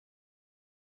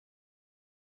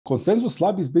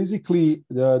ConsensusLab is basically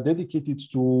dedicated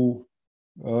to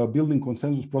building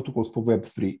consensus protocols for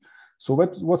Web3. So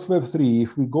what's Web3?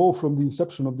 If we go from the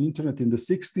inception of the internet in the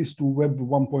 60s to Web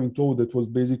 1.0, that was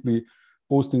basically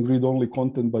posting read-only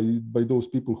content by those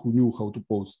people who knew how to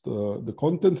post the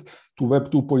content, to Web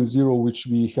 2.0, which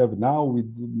we have now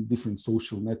with different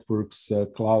social networks,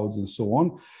 clouds, and so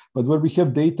on. But where we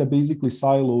have data basically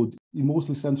siloed in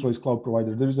mostly centralized cloud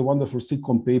provider. There is a wonderful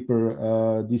SIGCOMM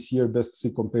paper this year, best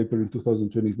SIGCOMM paper in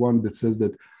 2021, that says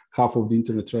that half of the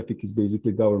internet traffic is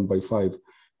basically governed by 5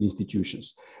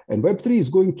 institutions. And Web3 is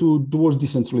going towards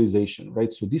decentralization,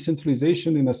 right? So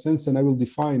decentralization in a sense, and I will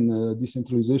define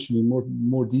decentralization in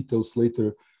more details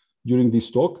later during this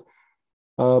talk.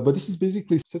 But this is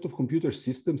basically a set of computer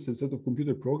systems and set of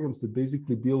computer programs that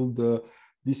basically build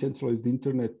decentralized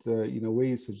internet in a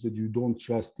way such that you don't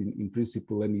trust in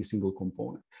principle any single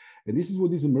component. And this is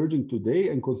what is emerging today.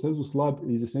 And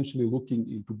ConsensusLab is essentially looking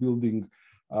into building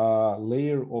a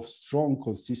layer of strong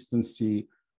consistency,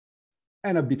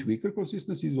 and a bit weaker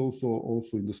consistency is also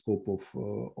in the scope of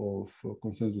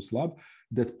ConsensusLab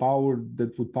that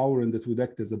would power and that would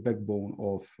act as a backbone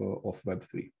of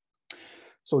Web3.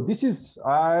 So this is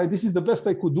the best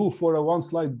I could do for a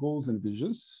one-slide goals and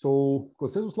visions. So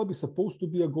ConsensusLab is supposed to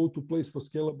be a go-to place for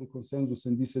scalable consensus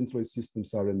and decentralized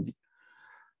systems R&D.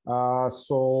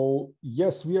 So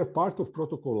yes, we are part of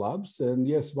Protocol Labs, and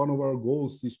yes, one of our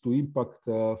goals is to impact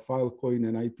Filecoin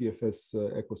and IPFS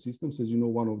ecosystems. As you know,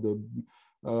 one of the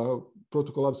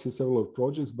Protocol Labs has several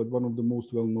projects, but one of the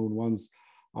most well-known ones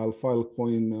are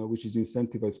Filecoin, which is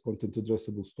incentivized content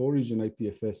addressable storage, and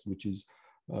IPFS, which is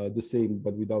the same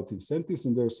but without incentives,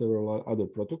 and there are several other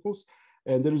protocols.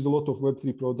 And there is a lot of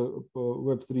Web3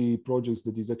 projects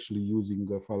that is actually using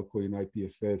Filecoin,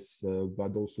 IPFS,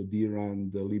 but also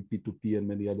DRAM, libp2p, and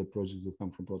many other projects that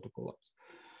come from Protocol Labs.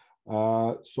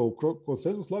 So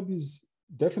ConsensusLab is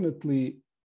definitely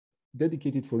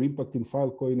dedicated for impact in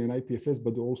Filecoin and IPFS,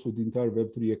 but also the entire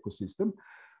Web3 ecosystem.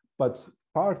 But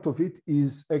part of it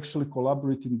is actually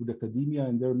collaborating with academia,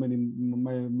 and there are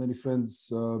many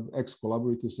friends,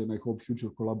 ex-collaborators, and I hope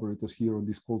future collaborators here on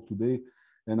this call today,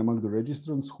 and among the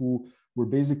registrants who were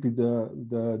basically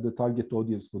the target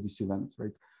audience for this event,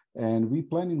 right? And we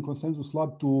plan in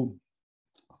ConsensusLab to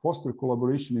foster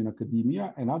collaboration in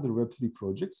academia and other Web3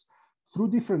 projects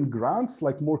through different grants,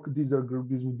 like these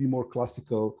would be more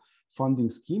classical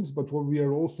funding schemes, but what we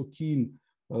are also keen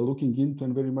looking into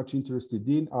and very much interested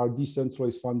in are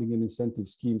decentralized funding and incentive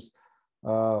schemes,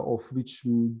 of which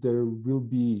there will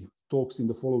be talks in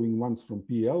the following months from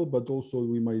PL, but also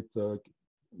we might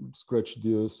scratch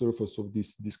the surface of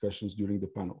these discussions during the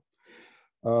panel.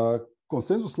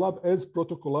 ConsensusLab as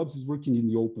Protocol Labs is working in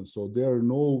the open, so there are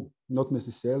not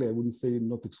necessarily, I wouldn't say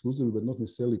not exclusively, but not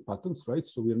necessarily patents, right?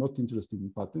 So we are not interested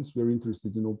in patents, we are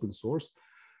interested in open source.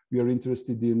 We are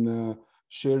interested in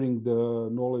sharing the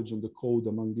knowledge and the code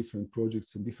among different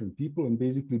projects and different people, and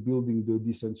basically building the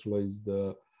decentralized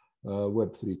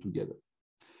Web3 together.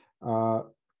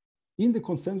 In the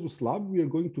ConsensusLab, we are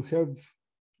going to have,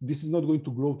 this is not going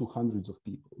to grow to hundreds of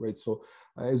people, right? So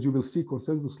as you will see,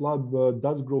 ConsensusLab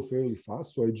does grow fairly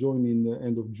fast. So I joined in the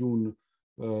end of June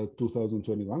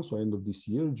 2021, so end of this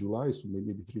year, July, so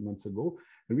maybe 3 months ago.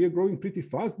 And we are growing pretty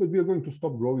fast, but we are going to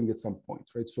stop growing at some point,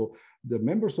 right? So the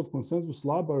members of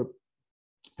ConsensusLab are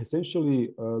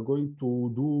essentially going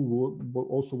to do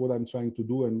also what I'm trying to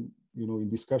do, and in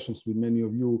discussions with many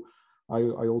of you,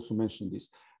 I also mentioned this.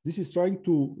 This is trying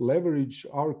to leverage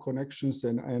our connections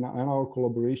and our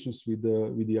collaborations with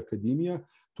the academia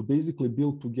to basically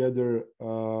build together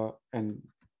and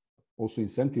also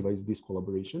incentivize this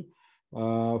collaboration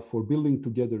for building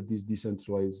together this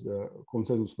decentralized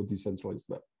consensus for decentralized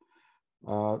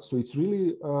web. So it's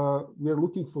really, we are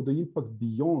looking for the impact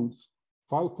beyond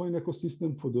Filecoin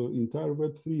ecosystem for the entire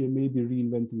Web3 and maybe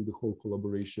reinventing the whole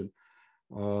collaboration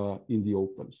in the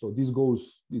open. So this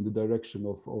goes in the direction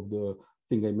of the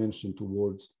thing I mentioned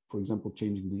towards, for example,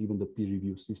 changing even the peer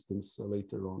review systems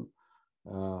later on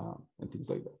and things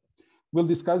like that. We'll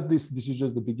discuss this. This is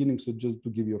just the beginning, so just to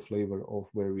give you a flavor of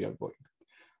where we are going.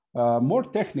 More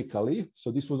technically,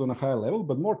 so this was on a higher level,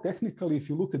 but more technically, if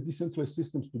you look at decentralized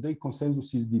systems today,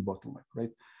 consensus is the bottleneck,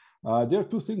 right? There are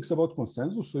two things about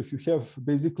consensus. So if you have,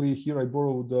 basically here I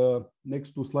borrowed the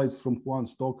next 2 slides from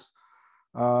Juan's talks,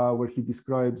 where he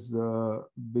describes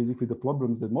basically the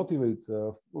problems that motivate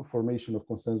formation of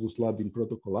ConsensusLab in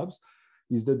Protocol Labs,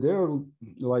 is that there are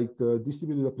like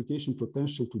distributed application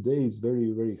potential today is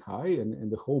very, very high,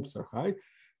 and the hopes are high.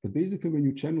 But basically when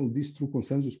you channel this through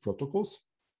consensus protocols,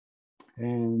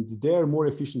 and they are more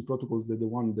efficient protocols than the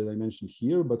one that I mentioned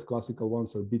here, but classical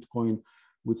ones are Bitcoin,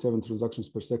 with 7 transactions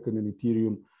per second and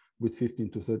Ethereum with 15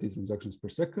 to 30 transactions per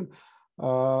second.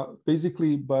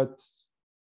 Basically, but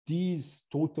these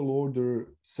total order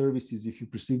services, if you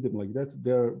perceive them like that,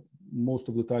 they're most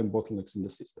of the time bottlenecks in the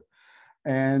system.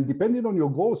 And depending on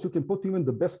your goals, you can put even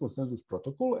the best consensus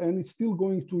protocol, and it's still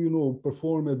going to, you know,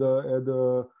 perform at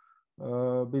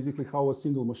basically how a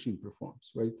single machine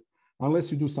performs, right?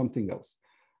 Unless you do something else.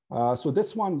 So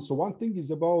that's one. So one thing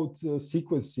is about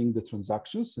sequencing the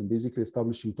transactions and basically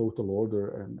establishing total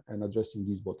order and addressing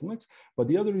these bottlenecks. But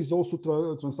the other is also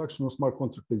transactional smart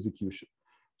contract execution.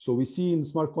 So we see in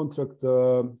smart contract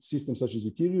systems such as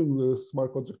Ethereum, the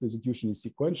smart contract execution is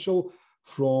sequential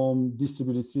from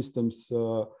distributed systems.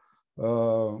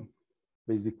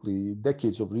 Basically,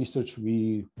 decades of research,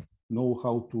 we know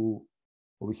how to,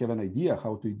 or we have an idea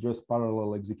how to address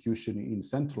parallel execution in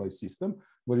centralized system,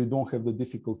 where you don't have the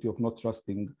difficulty of not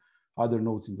trusting other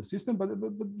nodes in the system, but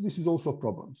this is also a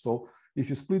problem. So if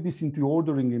you split this into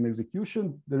ordering and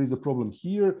execution, there is a problem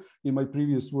here. In my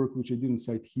previous work, which I didn't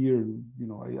cite here, you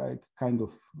know, I kind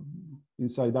of,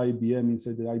 inside IBM,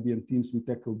 inside the IBM teams, we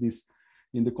tackled this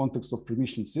in the context of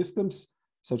permission systems,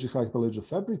 such as Hyperledger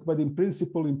Fabric, but in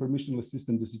principle, in permissionless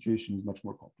system, the situation is much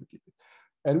more complicated.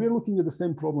 And we're looking at the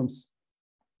same problems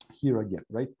here again,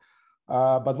 right?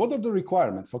 But what are the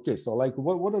requirements? Okay, so like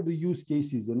what are the use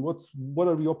cases and what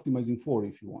are we optimizing for,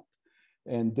 if you want?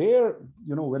 And there,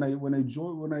 you know, when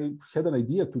I had an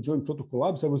idea to join Protocol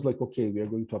Labs, I was like, okay, we are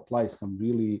going to apply some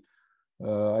really.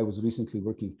 I was recently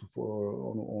working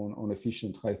on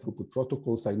efficient high throughput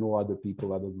protocols. I know other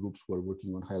people, other groups who are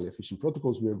working on highly efficient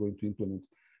protocols. We are going to implement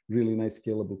really nice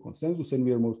scalable consensus, and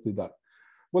we are mostly done.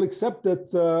 Well, except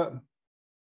that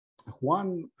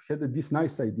Juan had this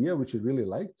nice idea, which I really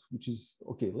liked, which is,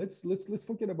 okay, let's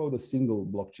forget about a single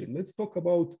blockchain. Let's talk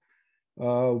about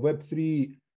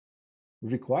Web3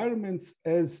 requirements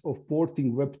as of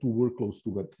porting Web2 workloads to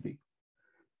Web3.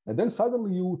 And then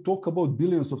suddenly you talk about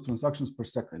billions of transactions per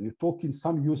second. You talk in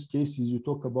some use cases, you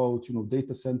talk about, you know,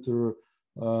 data center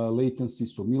latency,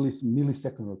 so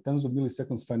millisecond or tens of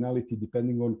milliseconds finality,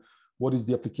 depending on what is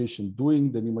the application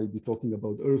doing. Then you might be talking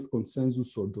about Earth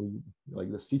consensus or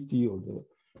the city or the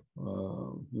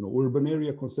you know, urban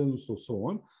area consensus or so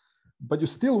on. But you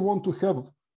still want to have,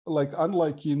 like,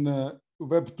 unlike in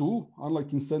Web 2,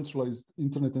 unlike in centralized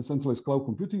internet and centralized cloud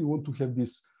computing, you want to have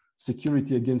this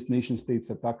security against nation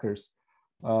states attackers,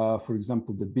 for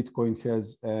example, that Bitcoin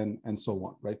has, and so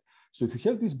on, right? So if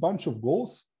you have this bunch of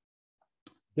goals,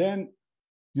 then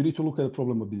you need to look at the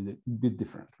problem a bit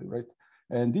differently, right?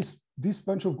 And this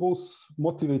bunch of goals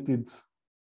motivated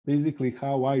basically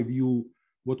how I view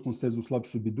what ConsensusLab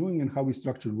should be doing and how we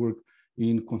structure work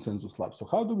in ConsensusLab. So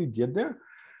how do we get there?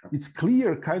 It's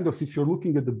clear, kind of, if you're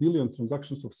looking at the billion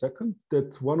transactions of second,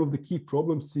 that one of the key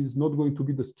problems is not going to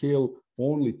be the scale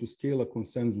only to scale a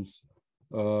consensus,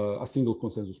 a single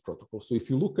consensus protocol. So if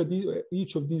you look at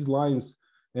each of these lines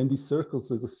and these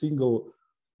circles as a single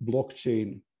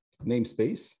blockchain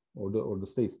namespace or the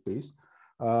state space,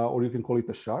 or you can call it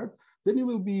a shard, then you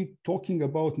will be talking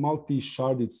about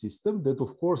multi-sharded system that,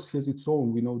 of course, has its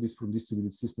own, we know this from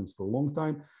distributed systems for a long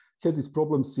time, has its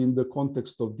problems in the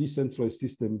context of decentralized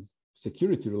system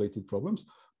security-related problems,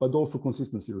 but also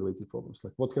consistency-related problems,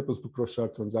 like what happens to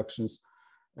cross-shard transactions.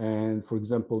 And for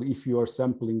example, if you are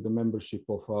sampling the membership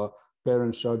of a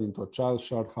parent shard into a child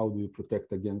shard, how do you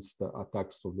protect against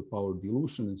attacks of the power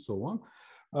dilution and so on?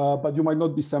 But you might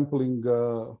not be sampling,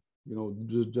 you know,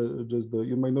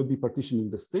 you might not be partitioning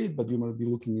the state, but you might be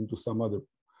looking into some other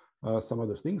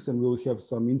things. And we'll have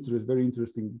some very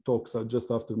interesting talks just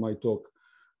after my talk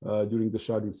during the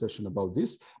sharding session about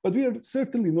this. But we are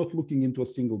certainly not looking into a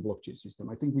single blockchain system.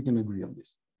 I think we can agree on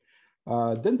this.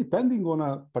 Then depending on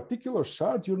a particular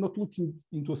shard, you're not looking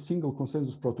into a single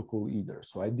consensus protocol either.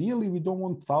 So ideally, we don't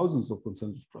want thousands of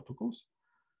consensus protocols,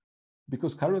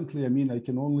 because currently, I mean, I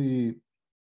can only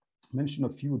mention a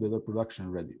few that are production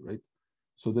ready, right?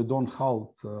 So they don't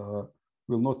halt.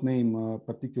 We'll not name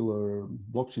particular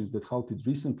blockchains that halted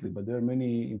recently, but there are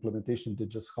many implementations that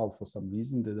just halt for some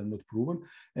reason that are not proven.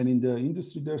 And in the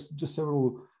industry, there's just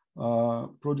several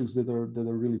projects that are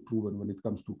really proven when it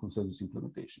comes to consensus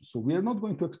implementation. So we are not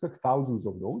going to expect thousands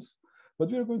of those, but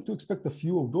we are going to expect a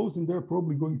few of those, and they're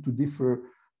probably going to differ,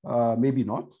 maybe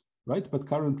not, right? But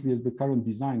currently, as the current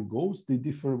design goes, they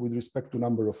differ with respect to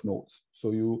number of nodes.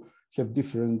 So you have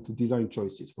different design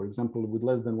choices. For example, with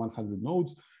less than 100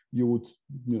 nodes, you would,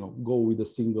 you know, go with a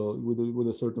single, with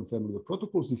a certain family of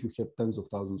protocols. If you have tens of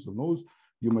thousands of nodes,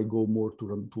 you might go more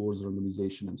towards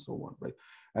randomization and so on, right?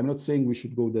 I'm not saying we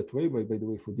should go that way, by the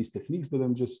way, for these techniques, but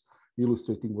I'm just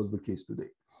illustrating what's the case today.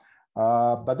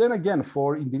 But then again,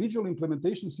 for individual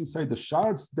implementations inside the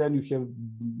shards, then you have,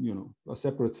 a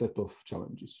separate set of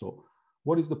challenges. So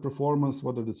what is the performance?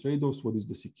 What are the trade-offs? What is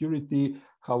the security?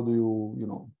 How do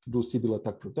you, do Sybil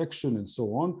attack protection and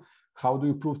so on? How do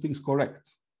you prove things correct?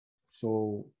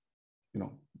 So,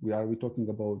 are we talking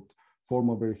about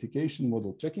formal verification,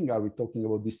 model checking? Are we talking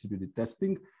about distributed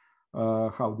testing?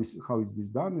 How is this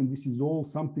done? And this is all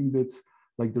something that's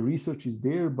like the research is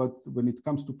there, but when it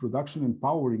comes to production and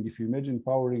powering, if you imagine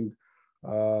powering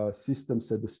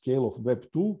systems at the scale of Web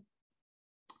 2,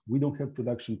 we don't have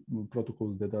production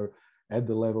protocols that are at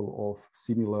the level of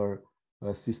similar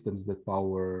systems that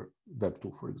power Web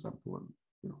 2, for example, and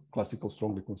classical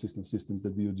strongly consistent systems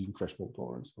that we use in crash fault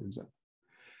tolerance, for example.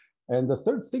 And the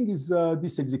third thing is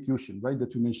this execution, right,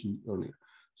 that we mentioned earlier.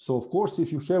 So of course,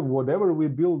 if you have whatever we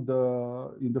build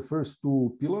in the first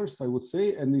two pillars, I would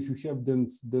say, and if you have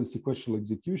then sequential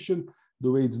execution,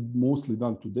 the way it's mostly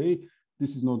done today,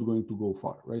 this is not going to go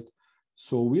far, right?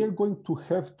 So we are going to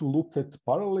have to look at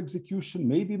parallel execution,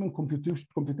 maybe even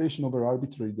computation over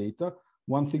arbitrary data.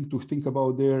 One thing to think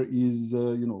about there is,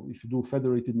 if you do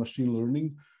federated machine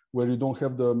learning, where you don't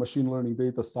have the machine learning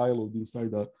data siloed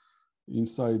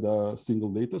inside a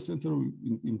single data center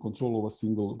in control of a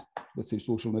single, let's say,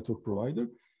 social network provider.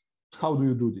 How do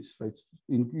you do this, right?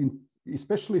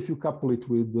 Especially if you couple it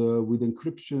with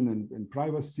encryption and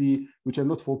privacy, which I'm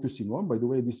not focusing on. By the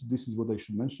way, this is what I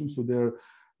should mention. So there,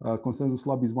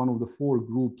 ConsensusLab is one of the 4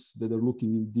 groups that are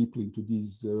looking deeply into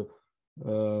these,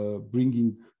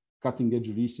 bringing cutting-edge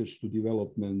research to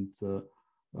development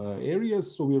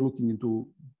areas. So we are looking into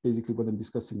basically what I'm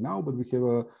discussing now, but we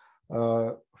have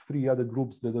 3 other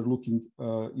groups that are looking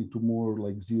into more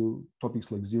like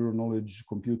topics like zero knowledge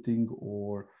computing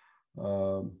or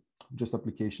just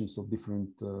applications of different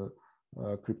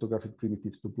cryptographic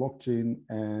primitives to blockchain.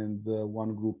 And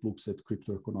one group looks at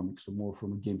crypto economics, so more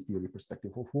from a game theory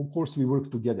perspective. Of course, we work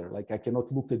together. Like I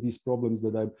cannot look at these problems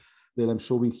that I'm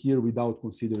showing here without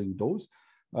considering those.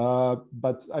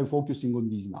 But I'm focusing on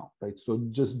these now, right? So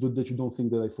just that you don't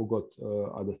think that I forgot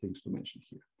other things to mention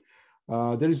here.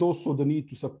 There is also the need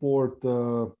to support,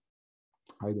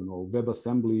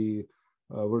 WebAssembly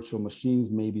virtual machines,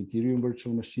 maybe Ethereum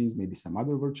virtual machines, maybe some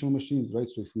other virtual machines, right?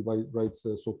 So if we write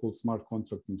a so-called smart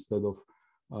contract instead of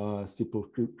simple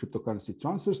cryptocurrency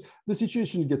transfers, the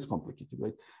situation gets complicated,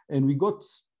 right? And we got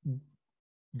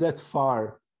that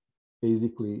far,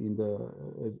 basically,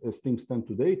 as things stand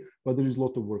today, but there is a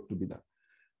lot of work to be done.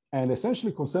 And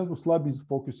essentially, ConsensusLab is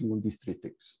focusing on these 3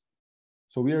 things.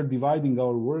 So we are dividing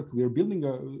our work. We are building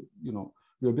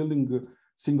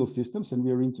single systems, and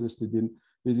we are interested in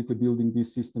basically building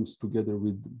these systems together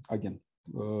with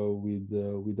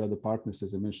other partners,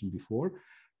 as I mentioned before,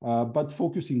 but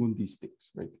focusing on these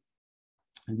things, right?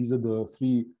 And these are the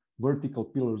 3 vertical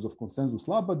pillars of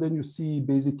ConsensusLab. But then you see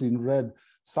basically in red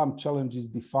some challenges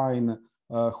define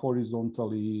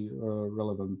horizontally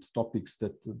relevant topics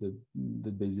that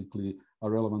basically are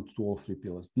relevant to all 3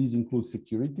 pillars. These include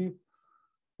security,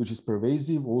 which is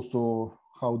pervasive. Also,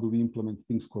 how do we implement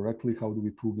things correctly? How do we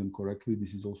prove them correctly?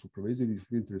 This is also pervasive of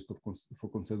interest for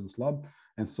ConsensusLab,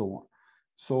 and so on.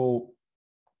 So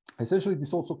essentially,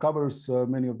 this also covers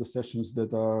many of the sessions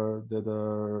that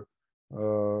are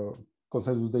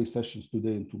ConsensusDays sessions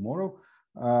today and tomorrow.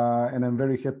 And I'm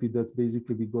very happy that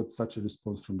basically we got such a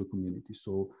response from the community.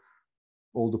 So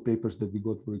all the papers that we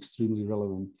got were extremely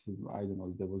relevant. I don't know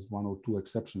if there was 1 or 2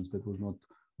 exceptions that was not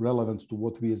relevant to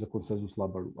what we as a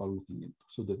ConsensusLab are looking into.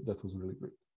 So that was really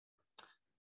great.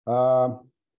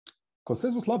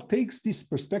 ConsensusLab takes this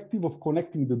perspective of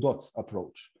connecting the dots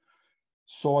approach.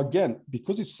 So again,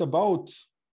 because it's about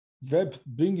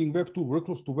bringing Web 2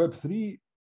 workloads to Web 3,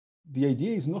 the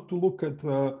idea is not to look at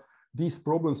these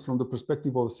problems from the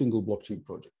perspective of a single blockchain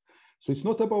project. So it's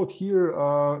not about here,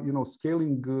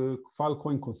 scaling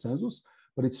Filecoin consensus,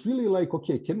 but it's really like,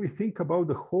 okay, can we think about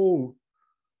the whole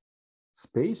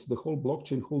space, the whole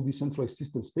blockchain, whole decentralized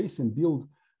system space, and build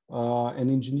an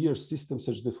engineer system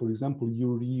such that, for example, you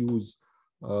reuse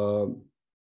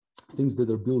things that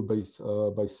are built by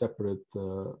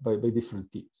different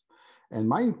teams. And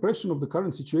my impression of the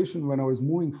current situation when I was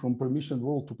moving from permissioned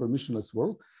world to permissionless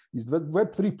world is that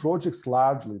Web3 projects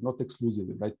largely, not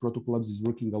exclusively, right? Protocol Labs is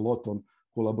working a lot on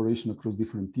collaboration across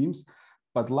different teams,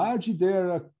 but largely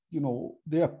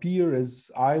they appear as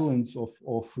islands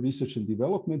of research and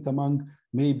development among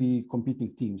maybe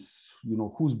competing teams,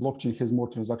 whose blockchain has more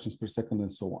transactions per second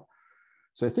and so on.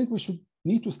 So I think we should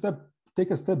need to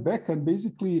take a step back and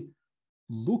basically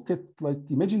look at, like,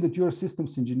 imagine that you're a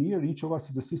systems engineer. Each of us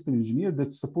is a system engineer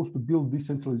that's supposed to build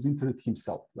decentralized internet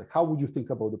himself. Like, how would you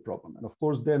think about the problem? And of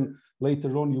course, then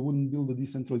later on, you wouldn't build a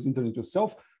decentralized internet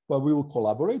yourself, but we will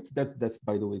collaborate. That's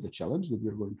by the way, the challenge that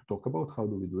we're going to talk about. How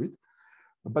do we do it?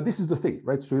 But this is the thing,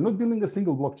 right? So you're not building a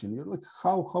single blockchain. You're like,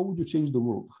 how would you change the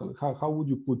world? How would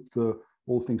you put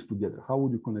all things together? How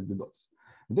would you connect the dots?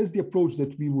 And that's the approach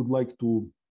that we would like to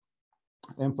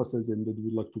emphasize and that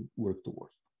we'd like to work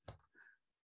towards.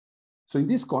 So in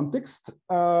this context,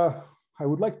 I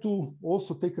would like to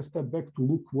also take a step back to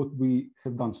look what we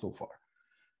have done so far,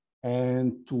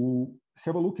 and to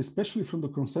have a look, especially from the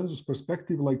consensus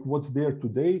perspective, like what's there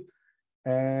today,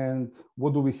 and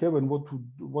what do we have, and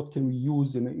what can we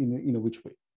use in a which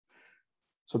way.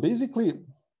 So basically,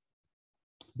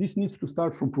 this needs to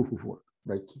start from proof of work,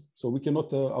 right? So we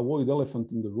cannot avoid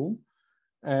elephant in the room,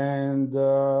 and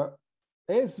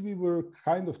as we were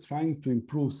kind of trying to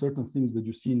improve certain things that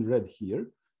you see in red here,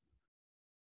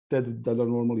 that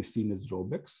are normally seen as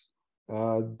drawbacks,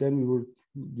 then we were,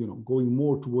 going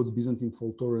more towards Byzantine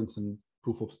fault tolerance and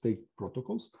proof of stake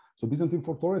protocols. So Byzantine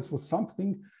fault tolerance was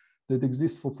something that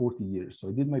exists for 40 years. So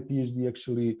I did my PhD,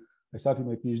 actually, I started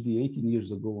my PhD 18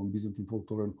 years ago on Byzantine fault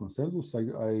tolerant consensus.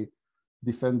 I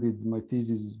defended my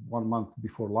thesis 1 month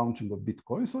before launching of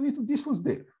Bitcoin. So this was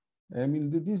there. I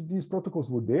mean, these protocols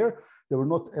were there. They were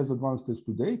not as advanced as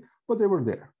today, but they were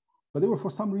there. But they were, for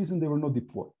some reason, they were not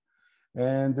deployed.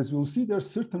 And as we'll see, there are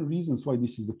certain reasons why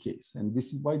this is the case, and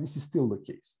this is why this is still the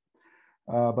case.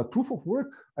 But proof of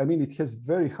work, I mean, it has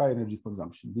very high energy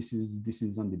consumption. This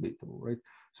is undebatable, right?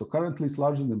 So currently, it's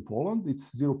larger than Poland.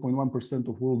 It's 0.1%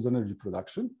 of world's energy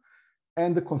production.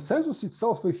 And the consensus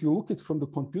itself, if you look at it from the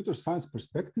computer science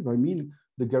perspective, I mean,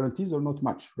 the guarantees are not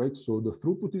much, right? So the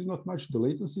throughput is not much, the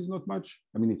latency is not much.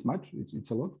 I mean, it's much,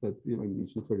 it's a lot, but I mean,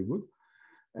 it's not very good.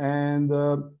 And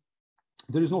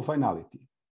there is no finality,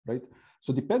 right?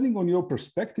 So depending on your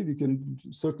perspective,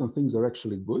 certain things are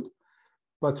actually good,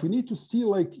 but we need to see,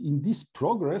 like, in this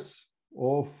progress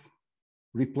of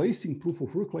replacing proof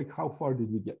of work, like, how far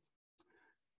did we get?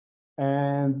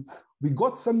 And we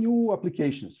got some new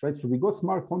applications, right? So we got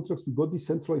smart contracts, we got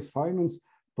decentralized finance,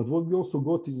 but what we also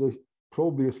got is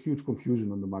probably a huge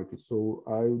confusion on the market. So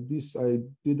I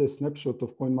did a snapshot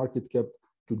of CoinMarketCap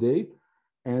today,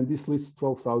 and this lists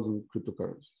 12,000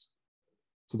 cryptocurrencies.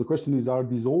 So the question is, are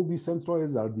these all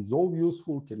decentralized? Are these all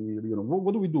useful? Can we,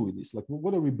 what do we do with this? Like,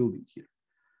 what are we building here?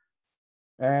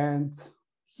 And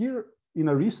here in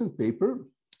a recent paper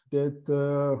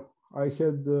that I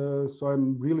had, so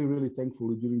I'm really, really thankful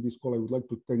during this call. I would like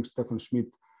to thank Stefan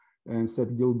Schmidt and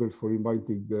Seth Gilbert for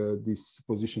inviting this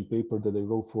position paper that I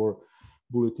wrote for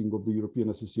Bulletin of the European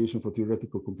Association for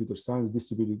Theoretical Computer Science,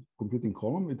 Distributed Computing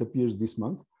column. It appears this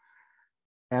month.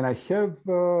 And I have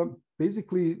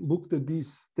basically looked at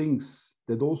these things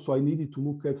that also I needed to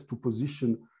look at to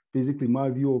position basically my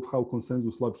view of how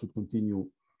ConsensusLab should continue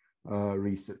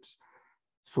research.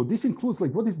 So this includes,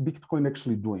 like, what is Bitcoin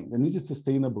actually doing? And is it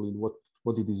sustainable in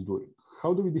what it is doing?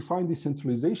 How do we define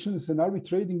decentralizations? And are we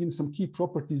trading in some key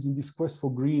properties in this quest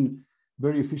for green,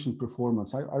 very efficient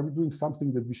performance? Are we doing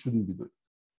something that we shouldn't be doing?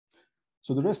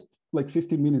 So the rest, like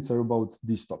 15 minutes, are about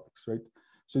these topics, right?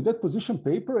 So in that position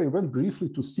paper, I went briefly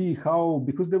to see how,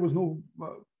 because there was no,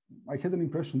 I had an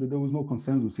impression that there was no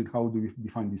consensus in how do we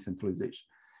define decentralization.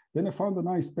 Then I found a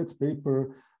nice PETS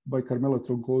paper by Carmela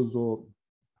Troncoso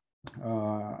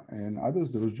and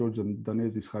others. There was George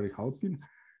Danezis, Harry Halpin,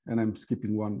 and I'm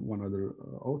skipping one other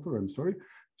author, I'm sorry.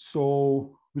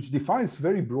 So, which defines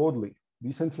very broadly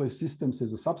decentralized systems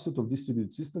as a subset of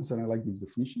distributed systems, and I like this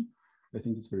definition. I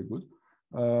think it's very good,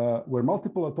 where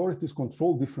multiple authorities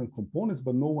control different components,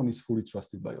 but no one is fully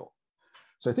trusted by all.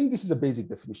 So I think this is a basic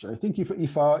definition. I think if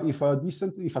a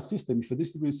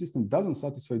distributed system doesn't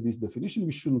satisfy this definition,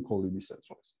 we shouldn't call it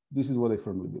decentralized. This is what I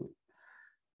firmly believe.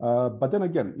 But then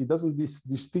again, it doesn't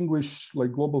distinguish,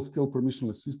 like, global scale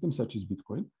permissionless systems such as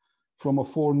Bitcoin from a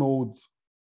 4-node,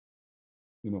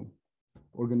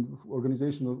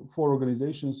 four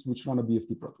organizations which run a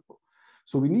BFT protocol.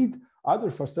 So we need other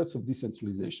facets of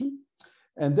decentralization.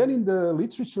 And then in the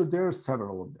literature, there are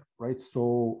several of them, right?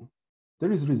 So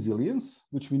there is resilience,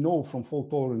 which we know from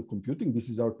fault-tolerant computing. This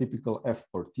is our typical F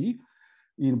or T.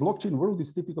 In blockchain world,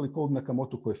 it's typically called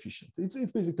Nakamoto coefficient.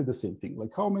 It's basically the same thing,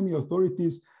 like how many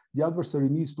authorities the adversary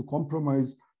needs to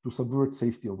compromise to subvert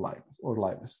safety of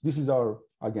liveness. This is our,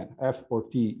 again, F or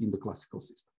T in the classical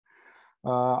system.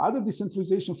 Other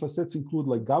decentralization facets include,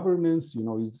 like, governance,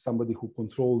 is somebody who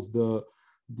controls the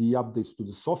updates to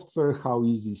the software, how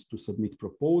easy is to submit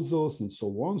proposals, and so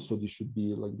on. So this should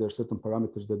be, like, there are certain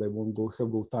parameters that I won't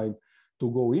have time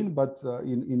go in, but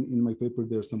in my paper,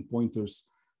 there are some pointers,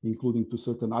 including to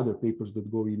certain other papers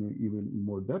that go in even in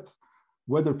more depth.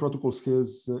 Whether protocols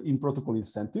has in-protocol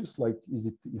incentives, like is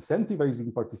it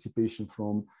incentivizing participation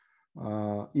from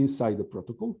inside the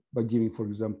protocol by giving, for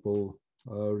example,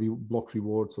 block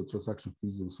rewards or transaction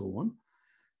fees and so on.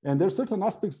 And there are certain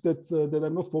aspects that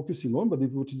I'm not focusing on, but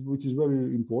which is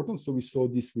very important. So we saw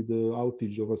this with the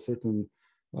outage of a certain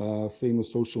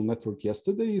famous social network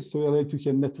yesterday. So I like to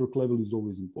hear network level is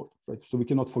always important, right? So we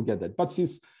cannot forget that. But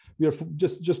since we are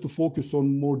just to focus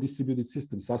on more distributed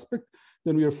systems aspect,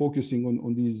 then we are focusing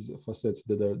on these facets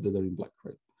that are in black,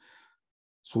 right?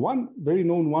 So one very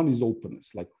known one is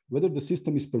openness, like whether the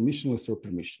system is permissionless or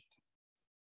permissioned.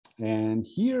 And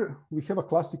here we have a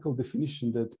classical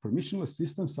definition that permissionless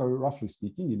systems are, roughly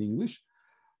speaking, in English,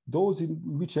 those in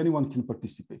which anyone can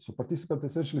participate. So participants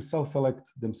essentially self-elect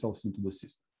themselves into the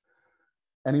system.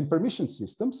 And in permission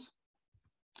systems,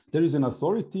 there is an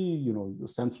authority, you know,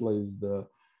 centralized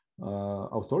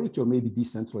authority, or maybe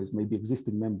decentralized, maybe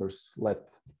existing members let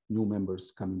new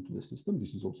members come into the system.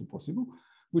 This is also possible,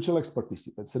 which elects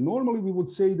participants. And normally we would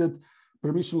say that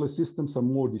permissionless systems are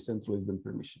more decentralized than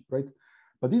permission, right?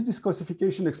 But is this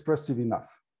classification expressive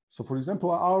enough? So for example,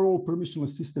 are all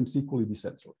permissionless systems equally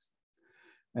decentralized?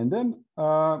 And then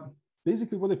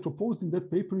basically what I proposed in that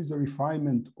paper is a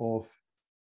refinement of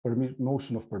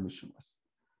notion of permissionlessness,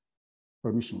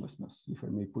 if I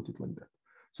may put it like that.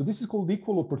 So this is called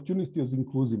equal opportunity as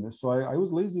inclusiveness. So I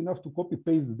was lazy enough to copy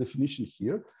paste the definition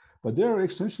here, but there are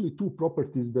essentially two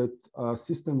properties that a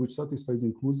system which satisfies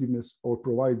inclusiveness or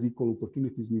provides equal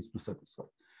opportunities needs to satisfy.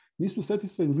 It needs to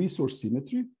satisfy resource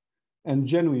symmetry and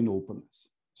genuine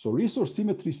openness. So resource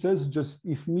symmetry says just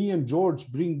if me and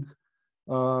George bring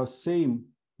same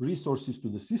resources to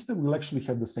the system, we'll actually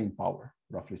have the same power,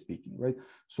 roughly speaking, right?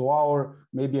 So our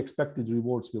maybe expected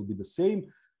rewards will be the same.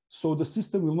 So the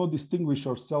system will not distinguish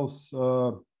ourselves,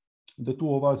 the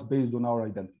two of us, based on our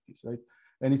identities, right?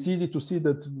 And it's easy to see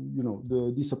that, you know,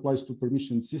 this applies to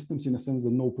permission systems in a sense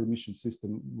that no permission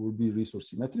system will be resource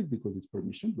symmetric because it's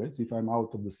permission, right? So if I'm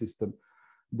out of the system,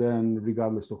 then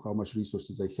regardless of how much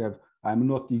resources I have, I'm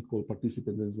not equal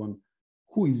participant as one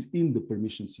who is in the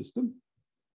permission system.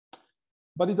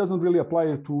 But it doesn't really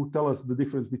apply to tell us the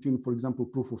difference between, for example,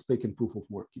 proof of stake and proof of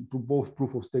work. In both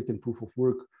proof of stake and proof of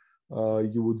work,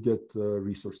 you would get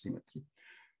resource symmetry.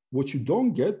 What you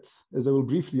don't get, as I will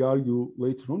briefly argue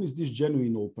later on, is this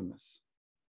genuine openness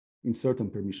in certain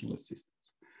permissionless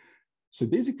systems. So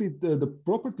basically, the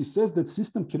property says that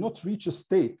system cannot reach a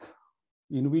state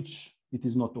in which it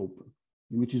is not open,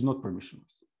 in which it is not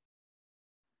permissionless.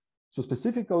 So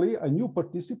specifically, a new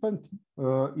participant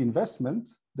investment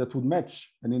that would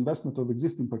match an investment of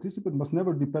existing participant must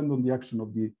never depend on the action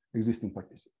of the existing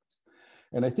participants.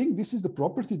 And I think this is the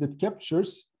property that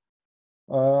captures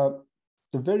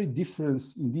the very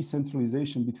difference in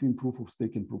decentralization between proof of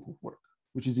stake and proof of work,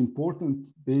 which is important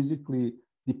basically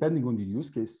depending on the use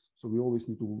case. So we always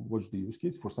need to watch the use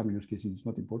case. For some use cases, it's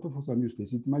not important. For some use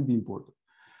cases, it might be important.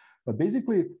 But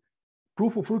basically,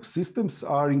 proof of work systems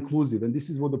are inclusive, and this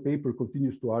is what the paper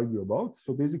continues to argue about.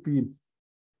 So basically,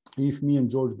 if me and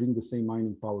George bring the same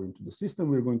mining power into the system,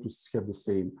 we're going to have the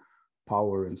same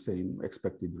power and same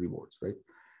expected rewards, right?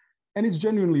 And it's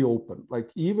genuinely open. Like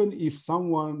even if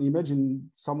someone, imagine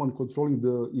someone controlling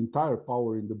the entire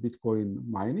power in the Bitcoin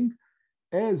mining,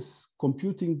 as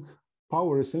computing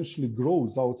power essentially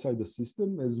grows outside the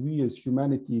system, as we as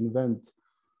humanity invent,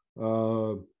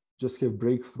 just have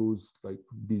breakthroughs like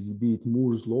be it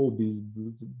Moore's law,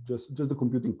 just the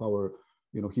computing power,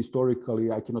 you know,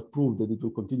 historically, I cannot prove that it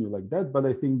will continue like that, but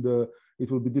I think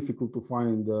it will be difficult to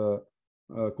find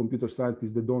computer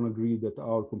scientists that don't agree that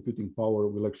our computing power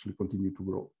will actually continue to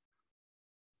grow.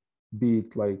 Be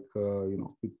it like, you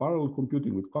know, with parallel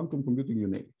computing, with quantum computing, you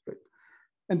name it, right?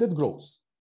 And that grows.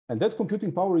 And that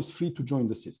computing power is free to join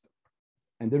the system.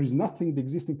 And there is nothing the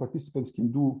existing participants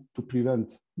can do to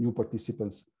prevent new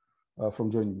participants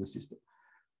from joining the system.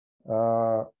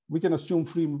 We can assume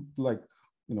free, like,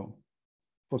 you know,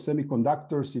 for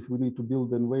semiconductors, if we need to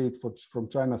build and wait from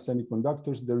China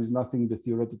semiconductors, there is nothing that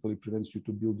theoretically prevents you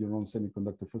to build your own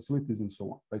semiconductor facilities and so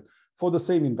on, right? For the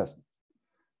same investment.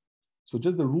 So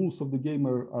just the rules of the game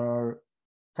are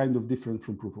kind of different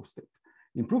from proof of stake.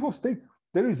 In proof of stake,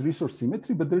 there is resource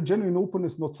symmetry, but there's genuine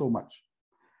openness, not so much.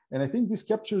 And I think this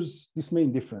captures this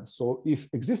main difference. So if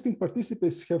existing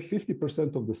participants have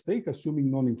 50% of the stake,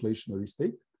 assuming non-inflationary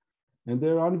stake, and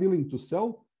they're unwilling to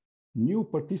sell, new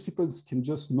participants can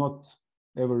just not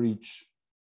ever reach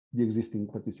the existing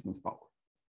participants' power.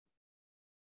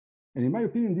 And in my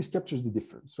opinion, this captures the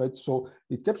difference, right? So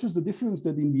it captures the difference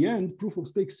that in the end, proof of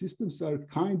stake systems are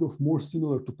kind of more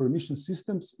similar to permission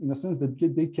systems in a sense that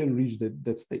they can reach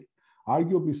that state.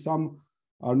 Arguably, some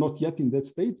are not yet in that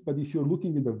state, but if you're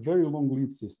looking at the very long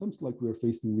lead systems, like we're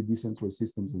facing with decentralized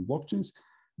systems and blockchains,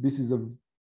 this is a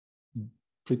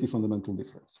pretty fundamental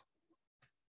difference.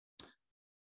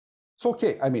 So,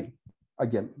 okay, I mean,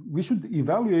 again, we should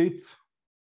evaluate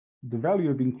the value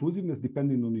of inclusiveness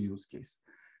depending on the use case.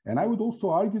 And I would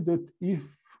also argue that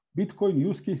if Bitcoin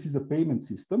use case is a payment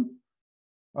system,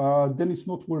 then it's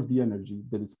not worth the energy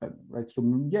that it's spending, right? So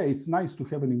yeah, it's nice to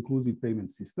have an inclusive payment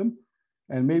system,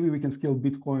 and maybe we can scale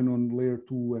Bitcoin on layer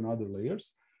 2 and other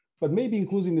layers, but maybe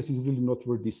inclusiveness is really not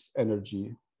worth this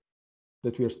energy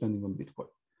that we are spending on Bitcoin.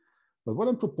 But what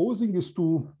I'm proposing is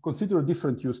to consider a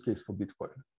different use case for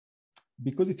Bitcoin,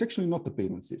 because it's actually not a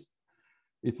payment system.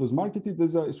 It was marketed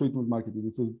as a, so it was marketed,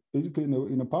 it was basically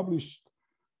in a published,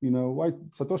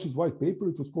 Satoshi's white paper,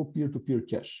 it was called peer-to-peer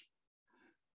cash.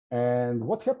 And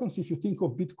what happens if you think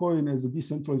of Bitcoin as a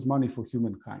decentralized money for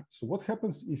humankind? So what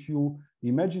happens if you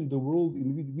imagine the world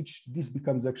in which this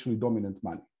becomes actually dominant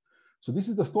money? So this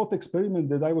is the thought experiment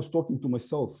that I was talking to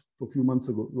myself a few months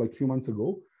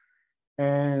ago,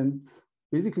 and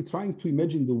basically trying to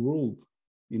imagine the world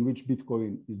in which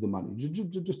Bitcoin is the money.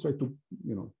 Just try to,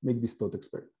 make this thought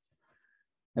experiment.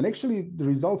 And actually, the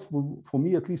results were, for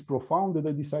me at least, profound, that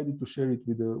I decided to share it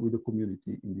with the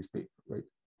community in this paper, right?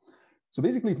 So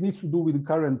basically, it needs to do with the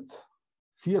current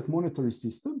fiat monetary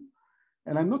system.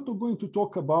 And I'm not going to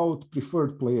talk about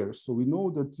preferred players. So we know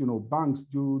that, banks,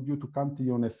 due to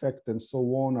Cantillon effect and so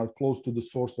on, are close to the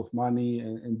source of money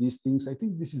and these things. I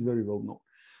think this is very well known.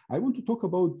 I want to talk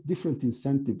about different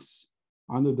incentives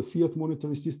under the fiat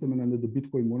monetary system and under the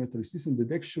Bitcoin monetary system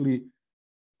that actually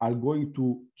are going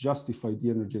to justify the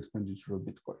energy expenditure of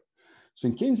Bitcoin. So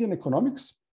in Keynesian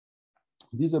economics,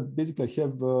 these are basically,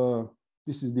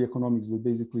 this is the economics, that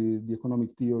basically the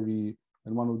economic theory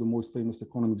and one of the most famous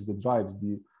economics that drives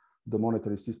the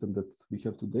monetary system that we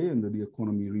have today and the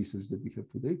economy research that we have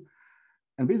today.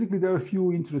 And basically there are a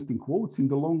few interesting quotes. In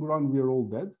the long run, we are all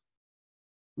dead,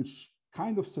 which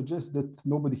kind of suggests that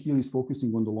nobody here is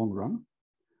focusing on the long run.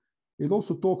 It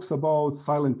also talks about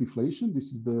silent inflation.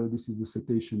 This is the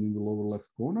citation in the lower left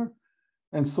corner,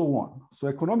 and so on. So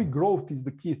economic growth is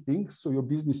the key thing. So your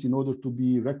business, in order to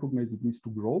be recognized, it needs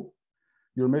to grow.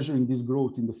 You're measuring this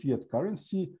growth in the fiat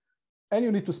currency, and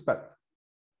you need to spend,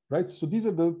 right? So these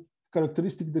are the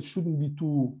characteristics that shouldn't be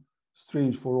too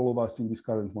strange for all of us in this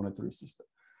current monetary system.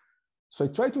 So I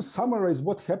try to summarize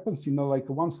what happens in like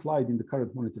one slide in the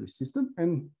current monetary system,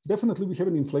 and definitely we have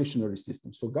an inflationary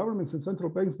system. So governments and central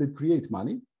banks, they create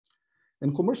money,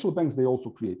 and commercial banks, they also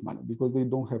create money because they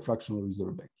don't have fractional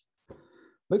reserve bank.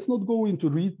 Let's not go into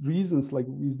reasons like,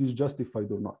 is this justified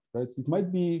or not, right? It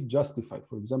might be justified.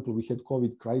 For example, we had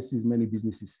COVID crisis, many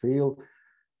businesses fail.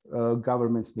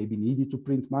 Governments maybe needed to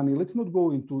print money. Let's not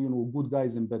go into good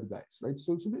guys and bad guys, right?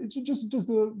 So it's just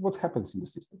what happens in the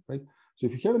system, right? So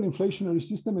if you have an inflationary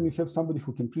system and you have somebody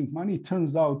who can print money, it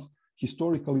turns out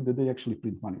historically that they actually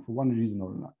print money for one reason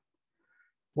or another.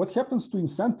 What happens to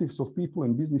incentives of people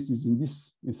and businesses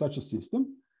in such a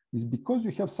system is, because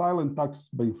you have silent tax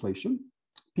by inflation,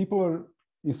 people are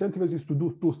incentivized to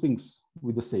do two things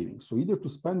with the savings. So either to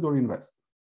spend or invest.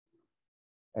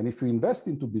 And if you invest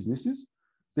into businesses,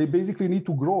 they basically need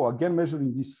to grow, again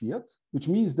measuring this fiat, which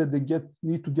means that they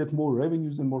need to get more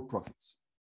revenues and more profits,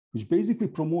 which basically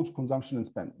promotes consumption and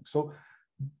spending. So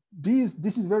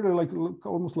this is very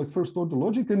almost like first order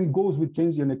logic, and it goes with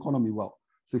Keynesian economy well.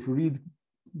 So if you read,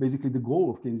 basically the goal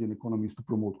of Keynesian economy is to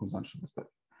promote consumption and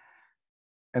spending.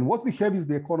 And what we have is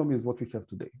the economy is what we have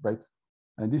today, right?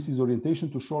 And this is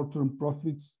orientation to short-term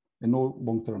profits and no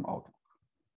long-term outlook.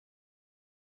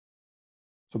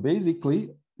 So basically,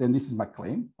 and this is my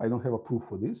claim, I don't have a proof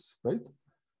for this, right?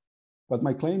 But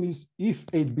my claim is, if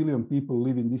 8 billion people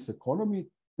live in this economy,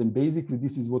 then basically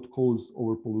this is what caused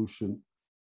overpollution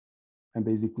and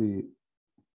basically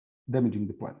damaging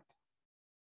the planet.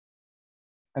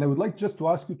 And I would like just to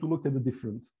ask you to look at the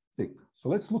different thing. So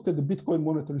let's look at the Bitcoin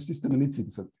monetary system and its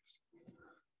incentives.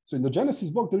 So in the Genesis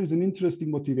block, there is an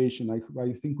interesting motivation.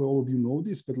 I think all of you know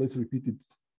this, but let's repeat it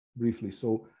briefly.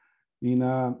 So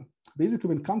basically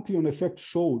when Cantillon effect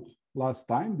showed last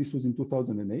time, this was in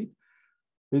 2008,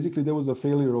 basically there was a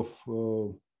failure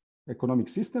of economic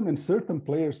system and certain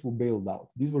players were bailed out.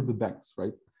 These were the banks,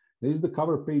 right? There is the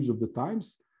cover page of the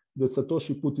Times that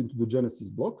Satoshi put into the Genesis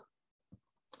block.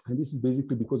 And this is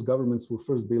basically because governments were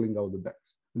first bailing out the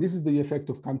banks. And this is the effect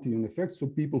of Cantillon effect. So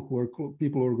people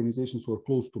organizations who are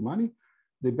close to money,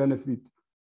 they benefit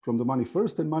from the money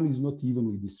first, and money is not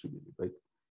evenly distributed, right?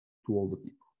 to all the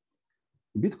people.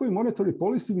 In Bitcoin monetary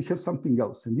policy, we have something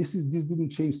else, and this didn't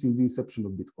change since the inception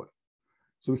of Bitcoin.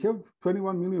 So we have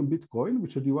 21 million Bitcoin,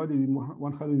 which are divided in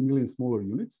 100 million smaller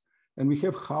units, and we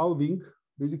have halving.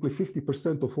 Basically,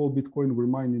 50% of all Bitcoin were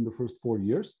mined in the first 4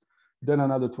 years, then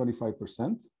another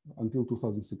 25% until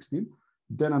 2016,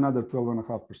 then another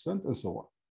 12.5%, and so on.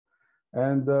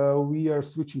 And we are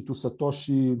switching to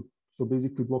Satoshi. So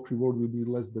basically, block reward will be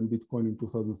less than Bitcoin in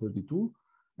 2032,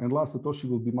 and last Satoshi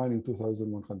will be mined in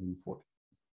 2140.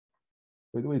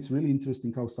 By the way, it's really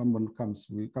interesting how someone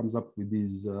comes up with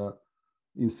these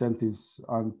incentives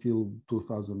until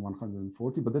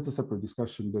 2140, but that's a separate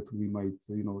discussion that we might,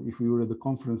 if we were at the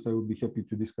conference, I would be happy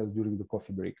to discuss during the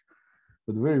coffee break,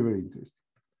 but very, very interesting.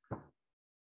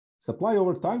 Supply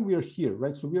over time, we are here,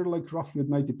 right? So we are like roughly at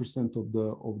 90%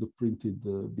 of the printed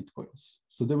Bitcoins.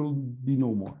 So there will be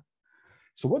no more.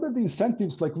 So what are the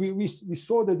incentives? Like we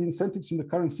saw that the incentives in the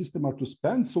current system are to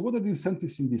spend. So what are the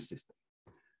incentives in this system?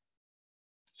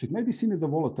 So it may be seen as a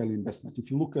volatile investment. If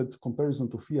you look at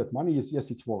comparison to fiat money, yes,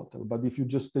 it's volatile. But if you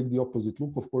just take the opposite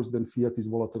look, of course, then fiat is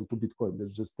volatile to Bitcoin.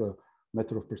 That's just a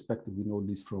matter of perspective. We know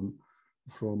this from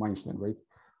Einstein, right?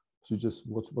 So just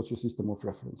what's your system of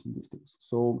reference in these things?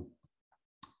 So,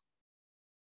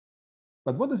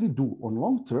 but what does it do on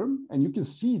long term? And you can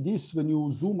see this when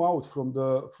you zoom out from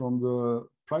the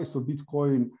price of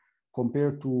Bitcoin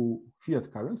compared to fiat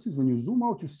currencies. When you zoom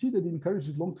out, you see that it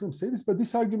encourages long-term savings, but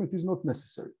this argument is not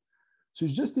necessary. So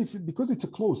it's just because it's a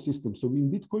closed system. So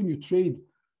in Bitcoin, you trade,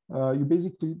 you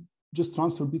basically just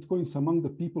transfer Bitcoins among the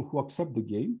people who accept the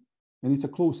game. And it's a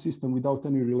closed system without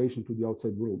any relation to the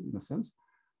outside world, in a sense.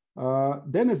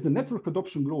 Then as the network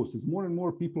adoption grows, as more and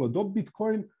more people adopt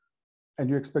Bitcoin, and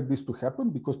you expect this to happen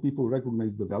because people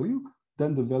recognize the value,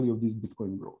 then the value of this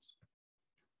Bitcoin grows.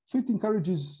 So it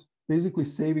encourages basically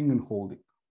saving and holding.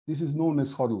 This is known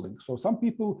as hodling. So some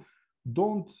people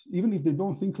don't, even if they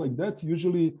don't think like that,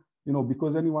 usually,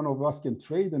 because any one of us can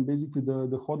trade, and basically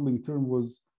the hodling term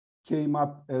came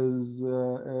up as,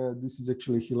 this is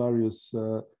actually a hilarious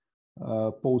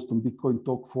post on Bitcoin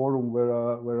Talk forum where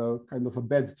a kind of a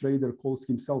bad trader calls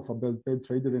himself a bad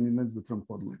trader and invents the term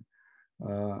hodling.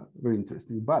 Very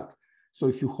interesting. But so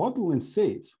if you hodl and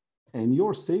save, and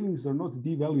your savings are not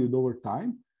devalued over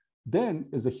time, then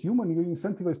as a human, you're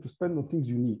incentivized to spend on things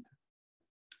you need,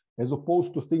 as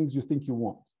opposed to things you think you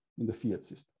want in the fiat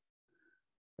system.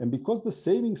 And because the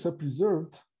savings are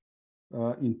preserved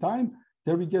in time,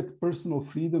 there we get personal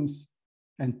freedoms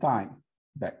and time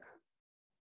back.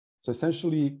 So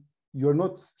essentially, you're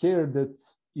not scared that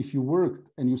if you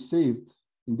worked and you saved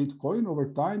in Bitcoin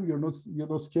over time, you're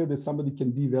not scared that somebody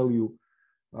can devalue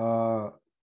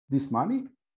this money.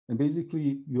 And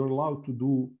basically, you're allowed to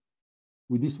do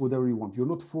with this whatever you want. You're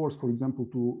not forced, for example,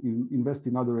 to invest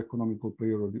in other economical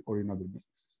player or in other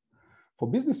businesses. For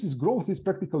businesses, growth is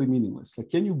practically meaningless. Like,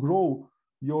 can you grow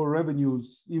your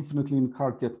revenues infinitely in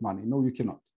hard get money? No, you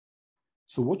cannot.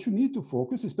 So what you need to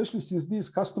focus, especially since these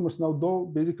customers now, though,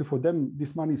 basically for them,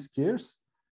 this money is scarce.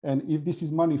 And if this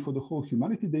is money for the whole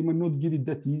humanity, they might not give it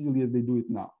that easily as they do it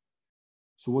now.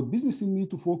 So what businesses need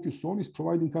to focus on is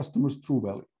providing customers true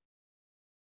value.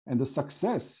 And the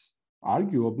success,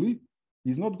 arguably,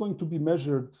 is not going to be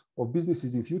measured, of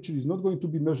businesses in future, is not going to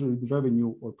be measured in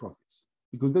revenue or profits,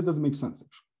 because that doesn't make sense,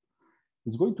 actually.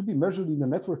 It's going to be measured in the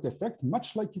network effect,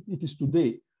 much like it is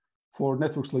today for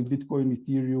networks like Bitcoin,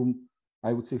 Ethereum,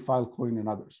 I would say Filecoin and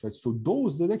others, right? So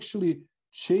those that actually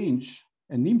change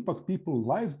and impact people's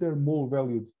lives, they're more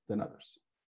valued than others.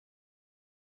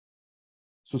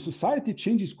 So society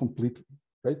changes completely,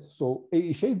 right? So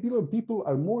if 8 billion people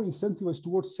are more incentivized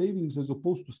towards savings as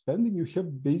opposed to spending, you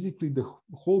have basically the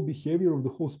whole behavior of the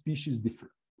whole species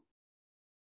different.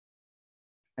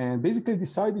 And basically I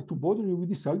decided to bother you with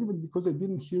this argument because I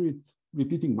didn't hear it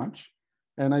repeating much.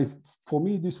 And for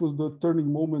me, this was the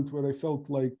turning moment where I felt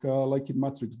like in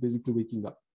Matrix, basically waking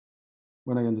up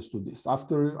when I understood this.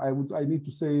 After, I need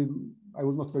to say, I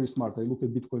was not very smart. I looked at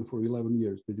Bitcoin for 11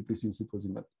 years, basically since it was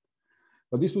invented.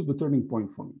 But this was the turning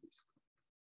point for me.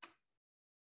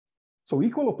 So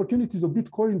equal opportunities of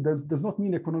Bitcoin does not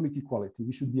mean economic equality.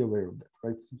 We should be aware of that,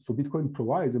 right? So Bitcoin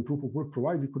provides, and proof of work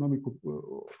provides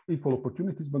equal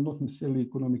opportunities, but not necessarily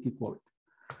economic equality.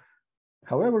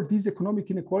 However, these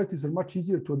economic inequalities are much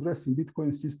easier to address in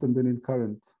Bitcoin system than in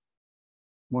current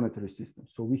monetary system.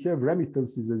 So we have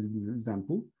remittances as an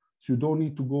example. So you don't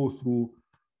need to go through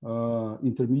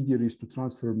intermediaries to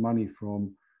transfer money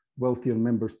from wealthier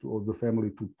members of the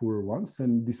family to poorer ones.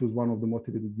 And this was one of the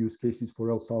motivated use cases for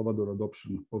El Salvador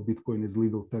adoption of Bitcoin as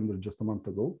legal tender just a month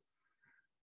ago.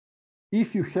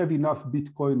 If you have enough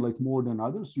Bitcoin, like more than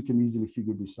others, you can easily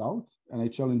figure this out. And I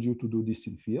challenge you to do this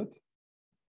in fiat.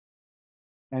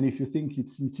 And if you think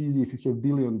it's easy, if you have $1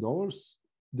 billion,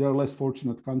 there are less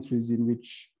fortunate countries in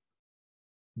which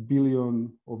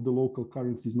billion of the local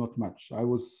currency is not much. I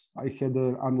had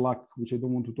an unluck, which I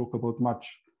don't want to talk about much,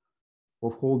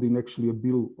 of holding actually a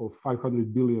bill of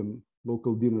 500 billion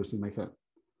local dinars in my hand.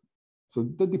 So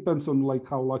that depends on like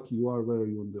how lucky you are, where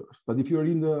you on the earth. But if you're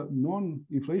in the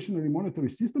non-inflationary monetary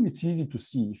system, it's easy to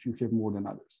see if you have more than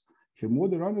others. If you have more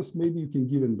than others, maybe you can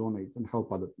give and donate and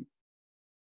help other people.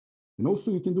 And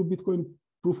also you can do Bitcoin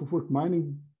proof of work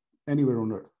mining anywhere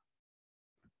on earth.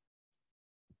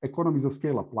 Economies of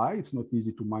scale apply. It's not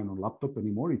easy to mine on laptop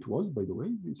anymore. It was, by the way,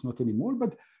 it's not anymore.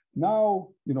 But now,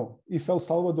 you know, if El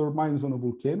Salvador mines on a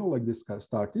volcano like this guy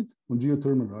started on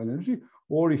geothermal energy,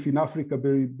 or if in Africa,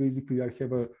 basically I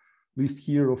have a list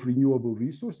here of renewable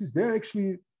resources, they're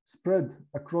actually spread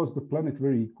across the planet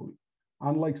very equally,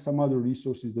 unlike some other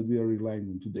resources that we are relying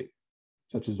on today,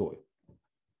 such as oil.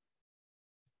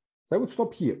 So I would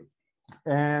stop here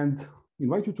and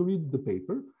invite you to read the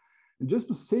paper. And just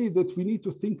to say that we need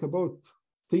to think about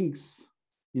things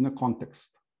in a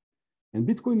context. And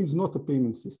Bitcoin is not a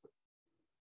payment system.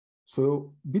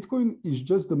 So Bitcoin is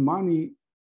just the money,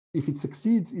 if it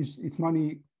succeeds, it's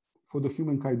money for the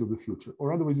humankind of the future,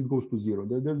 or otherwise it goes to zero.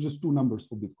 There are just two numbers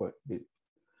for Bitcoin.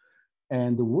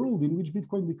 And the world in which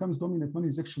Bitcoin becomes dominant money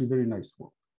is actually a very nice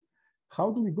world.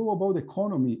 How do we go about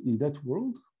economy in that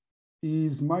world?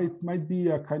 Might be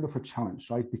a kind of a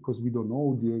challenge, right? Because we don't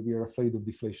know, we are afraid of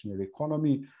deflationary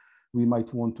economy. We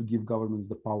might want to give governments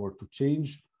the power to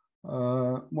change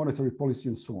monetary policy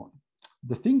and so on.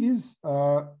 The thing is,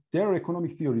 there are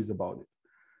economic theories about it.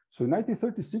 So in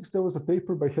 1936, there was a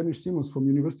paper by Henry Simmons from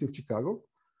University of Chicago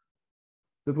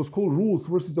that was called Rules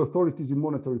versus Authorities in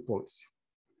Monetary Policy.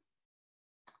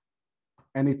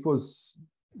 And it was,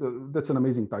 that's an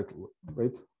amazing title,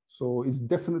 right? So it's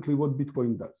definitely what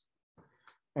Bitcoin does.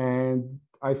 And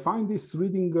I find this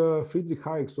reading Friedrich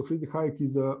Hayek. So Friedrich Hayek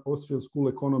is an Austrian school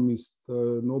economist,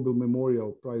 Nobel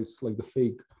Memorial Prize, like the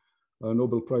fake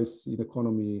Nobel Prize in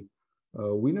Economy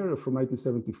winner from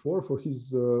 1974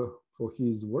 for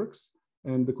his works.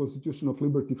 And the Constitution of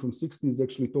Liberty from 60s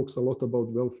actually talks a lot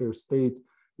about welfare state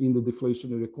in the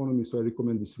deflationary economy. So I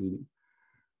recommend this reading.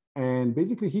 And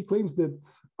basically he claims that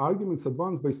arguments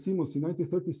advanced by Simmons in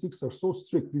 1936 are so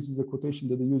strict. This is a quotation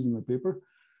that I use in my paper.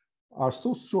 Are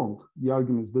so strong, the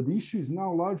arguments, that the issue is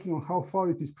now largely on how far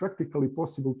it is practically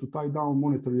possible to tie down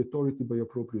monetary authority by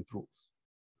appropriate rules.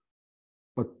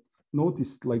 But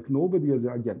notice, like nobody is,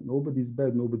 again, nobody is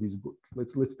bad, nobody is good.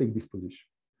 Let's take this position.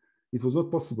 It was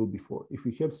not possible before. If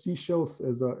we have seashells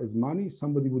as money,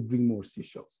 somebody would bring more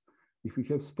seashells. If we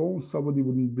have stones, somebody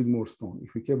would bring more stone.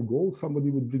 If we have gold, somebody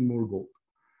would bring more gold.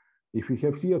 If we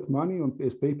have fiat money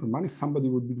as paper money, somebody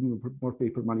would bring more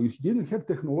paper money. If you didn't have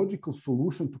technological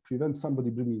solution to prevent somebody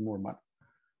bringing more money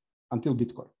until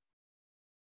Bitcoin.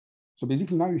 So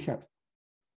basically now you have.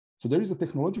 So there is a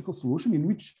technological solution in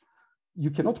which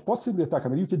you cannot possibly attack. I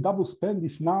mean, you can double spend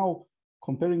if now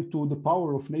comparing to the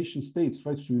power of nation states,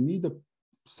 right? So you need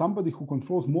somebody who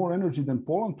controls more energy than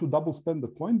Poland to double spend the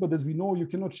coin. But as we know, you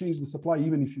cannot change the supply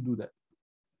even if you do that.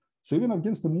 So even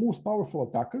against the most powerful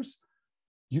attackers,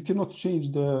 you cannot change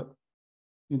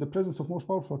in the presence of most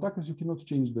powerful attackers, you cannot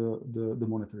change the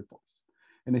monetary policy.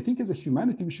 And I think as a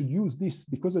humanity, we should use this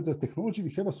because as a technology,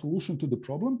 we have a solution to the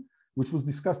problem, which was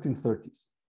discussed in the 30s.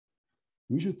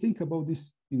 We should think about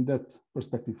this in that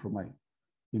perspective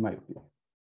in my opinion.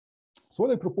 So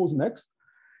what I propose next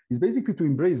is basically to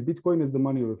embrace Bitcoin as the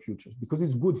money of the future because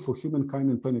it's good for humankind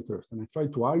and planet Earth. And I try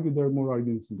to argue, there are more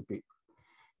arguments in the paper.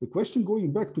 The question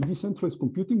going back to decentralized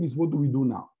computing is what do we do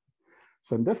now?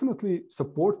 So I'm definitely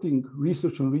supporting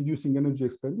research on reducing energy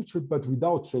expenditure, but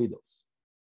without trade-offs.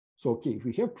 So, okay, if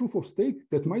we have proof of stake,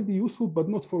 that might be useful, but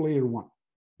not for layer one.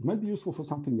 It might be useful for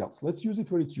something else. Let's use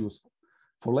it where it's useful.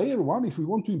 For layer one, if we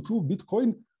want to improve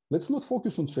Bitcoin, let's not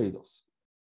focus on trade-offs.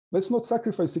 Let's not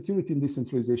sacrifice security and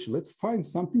decentralization. Let's find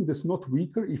something that's not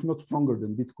weaker, if not stronger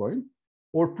than Bitcoin,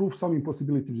 or prove some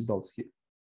impossibility results here.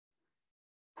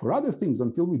 For other things,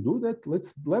 until we do that,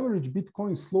 let's leverage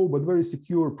Bitcoin's slow but very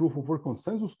secure proof of work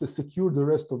consensus to secure the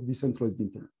rest of decentralized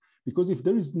internet. Because if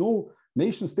there is no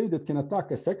nation state that can attack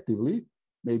effectively,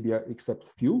 maybe except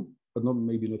few, but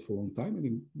maybe not for a long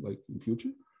time, like in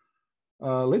future,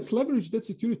 let's leverage that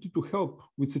security to help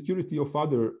with security of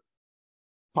other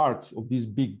parts of this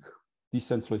big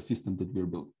decentralized system that we're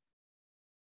building.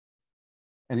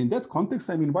 And in that context,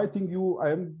 I'm inviting you,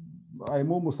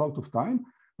 I'm almost out of time,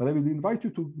 but I will invite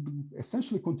you to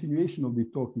essentially continuation of the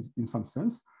talk in some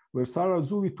sense, where Sarah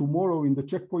Zouvi tomorrow in the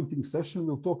checkpointing session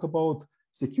will talk about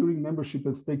securing membership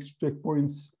and stake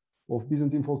checkpoints of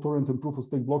Byzantine fault-tolerant and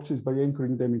proof-of-stake blockchains by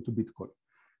anchoring them into Bitcoin.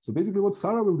 So basically what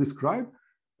Sarah will describe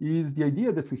is the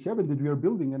idea that we have and that we are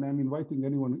building, and I'm inviting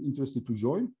anyone interested to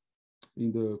join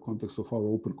in the context of our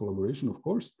open collaboration, of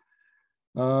course.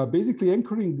 Basically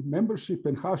anchoring membership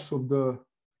and hash of the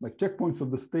checkpoints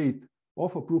of the state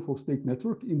of a proof-of-stake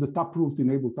network in the taproot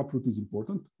enabled. Taproot is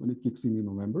important when it kicks in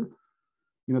November.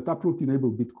 In a taproot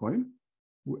enabled Bitcoin.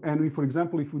 And for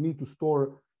example, if we need to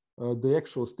store the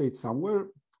actual state somewhere,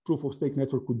 proof-of-stake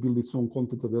network could build its own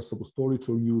content addressable storage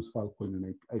or use Filecoin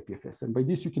and IPFS. And by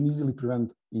this, you can easily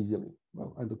prevent,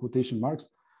 well, and the quotation marks,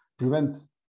 prevent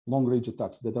long-range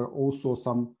attacks that are also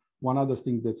one other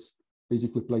thing that's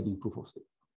basically plaguing proof-of-stake.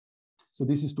 So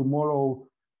this is tomorrow,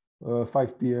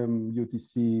 5 p.m.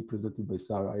 UTC, presented by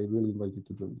Sarah. I really invite you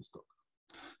to join this talk.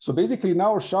 So basically, in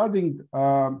our sharding,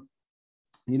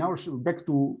 back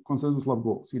to ConsensusLab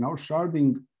goals, in our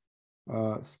sharding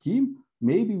scheme,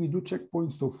 maybe we do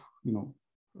checkpoints of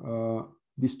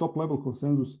this top level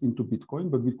consensus into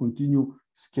Bitcoin, but we continue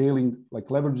scaling, like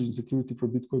leveraging security for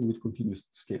Bitcoin with continuous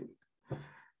scaling.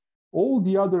 All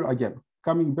the other, again,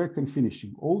 coming back and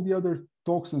finishing, all the other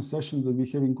talks and sessions that we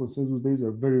have in ConsensusDays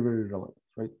are very, very relevant,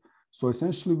 right? So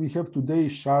essentially we have today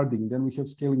sharding, then we have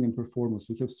scaling and performance,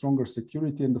 we have stronger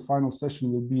security, and the final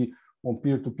session will be on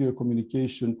peer-to-peer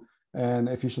communication and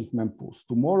efficient mempools.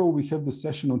 Tomorrow we have the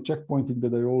session on checkpointing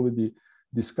that I already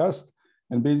discussed,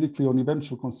 and basically on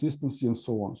eventual consistency and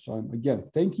so on. So I'm again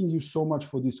thanking you so much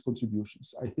for these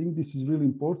contributions. I think this is really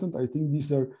important. I think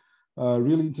these are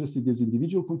really interesting as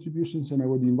individual contributions, and I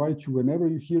would invite you whenever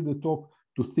you hear the talk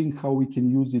to think how we can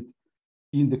use it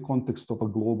in the context of a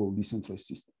global decentralized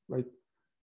system, right?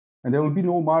 And there will be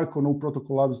no Marko, no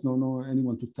protocol labs, no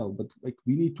anyone to tell, but like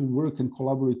we need to work and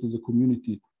collaborate as a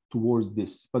community towards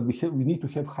this. But we need to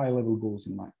have high-level goals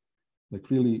in mind, like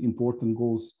really important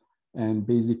goals, and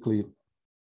basically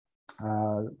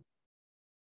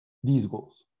these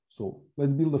goals. So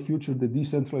let's build a future that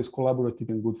decentralized, collaborative,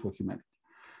 and good for humanity.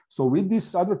 So with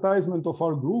this advertisement of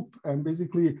our group and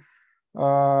basically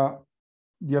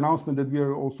the announcement that we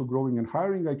are also growing and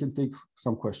hiring, I can take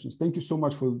some questions. Thank you so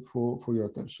much for your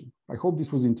attention. I hope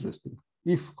this was interesting.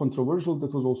 If controversial,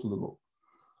 that was also the goal.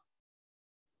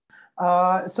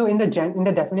 So in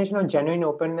the definition of genuine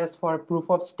openness for proof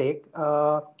of stake,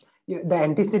 the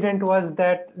antecedent was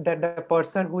that the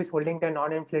person who is holding the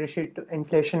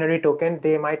non-inflationary token,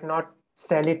 they might not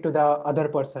sell it to the other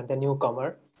person, the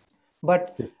newcomer.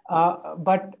 But yes.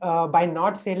 By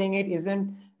not selling it,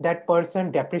 isn't that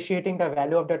person depreciating the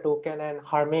value of the token and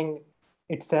harming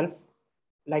itself?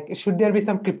 Like, should there be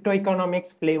some crypto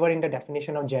economics flavor in the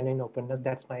definition of genuine openness?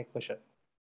 That's my question.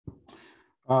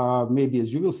 Maybe,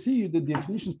 as you will see, the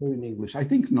definitions are in English. I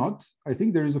think not. I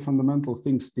think there is a fundamental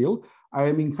thing still. I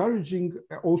am encouraging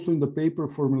also in the paper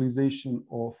formalization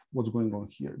of what's going on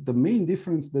here. The main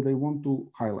difference that I want to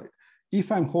highlight,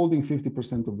 if I'm holding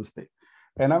 50% of the stake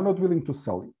and I'm not willing to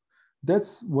sell it,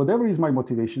 that's whatever is my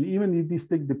motivation, even if this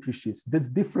stake depreciates, that's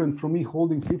different from me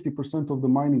holding 50% of the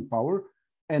mining power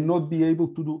and not be able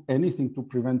to do anything to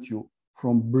prevent you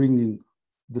from bringing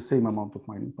the same amount of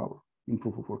mining power in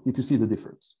proof of work, if you see the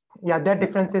difference. Yeah, that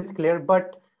difference is clear,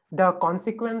 but the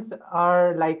consequences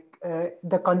are like,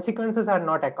 the consequences are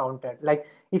not accounted. Like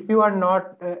if you are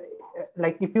not,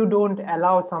 like if you don't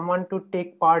allow someone to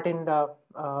take part in the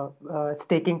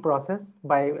staking process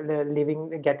by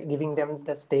giving them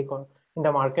the stake in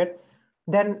the market,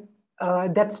 then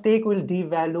that stake will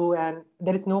devalue, and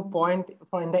there is no point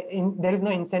for there is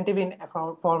no incentive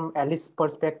from Alice's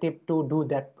perspective to do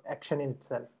that action in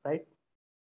itself, right?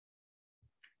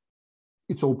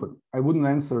 It's open. I wouldn't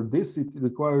answer this. It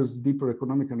requires deeper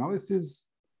economic analysis.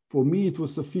 For me, it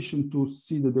was sufficient to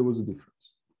see that there was a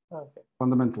difference. Okay.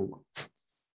 Fundamental one.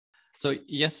 So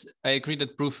yes, I agree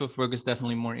that proof of work is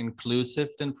definitely more inclusive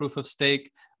than proof of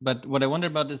stake. But what I wonder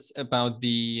about is about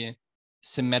the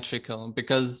symmetrical,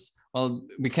 because, well,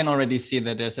 we can already see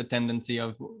that there's a tendency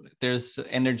of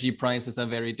energy prices are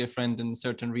very different in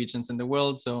certain regions in the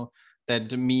world. So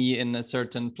that me in a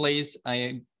certain place,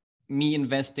 me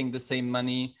investing the same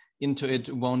money into it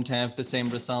won't have the same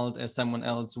result as someone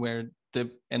else where the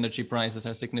energy prices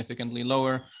are significantly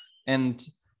lower. And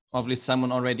obviously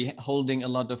someone already holding a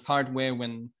lot of hardware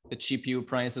when the GPU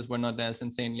prices were not as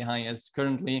insanely high as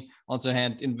currently also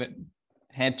had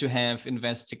to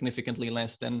invest significantly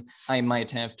less than I might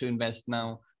have to invest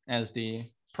now as the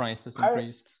prices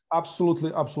increased.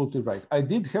 Absolutely right. I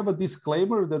did have a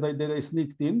disclaimer that I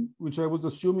sneaked in, which I was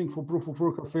assuming for proof of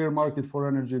work a fair market for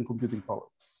energy and computing power,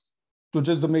 to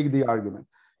just to make the argument.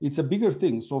 it's a bigger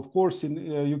thing. So of course,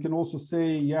 you can also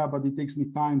say, yeah, but it takes me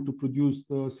time to produce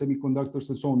the semiconductors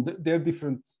and so on. They're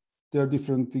different. There are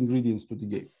different ingredients to the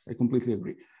game. I completely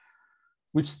agree.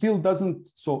 Which still doesn't,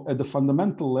 so at the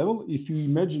fundamental level, if you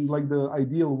imagine like the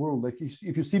ideal world, like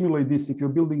if you simulate this, if you're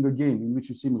building a game in which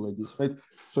you simulate this, right?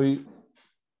 So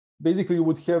basically you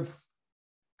would have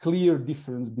clear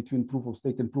difference between proof of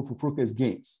stake and proof of work as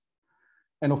games.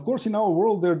 And of course, in our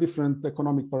world, there are different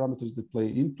economic parameters that play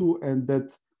into and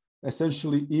that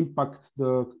essentially impact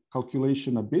the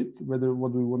calculation a bit, whether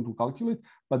what we want to calculate.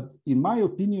 But in my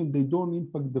opinion, they don't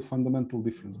impact the fundamental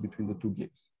difference between the two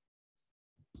games.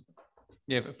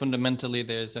 Yeah, but fundamentally,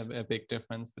 there's a big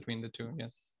difference between the two,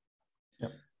 yes. Yeah.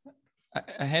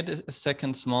 I had a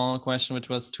second small question, which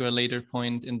was to a later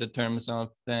point in the terms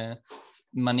of the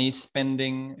money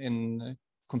spending in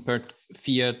compared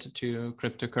fiat to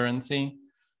cryptocurrency,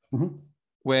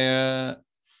 where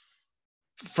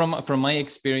from my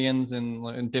experience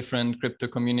in different crypto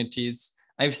communities,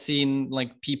 I've seen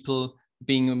like people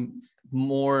being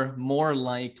more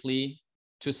likely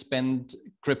to spend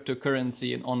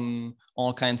cryptocurrency on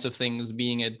all kinds of things,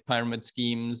 being it pyramid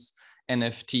schemes,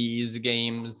 NFTs,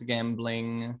 games,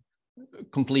 gambling,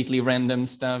 completely random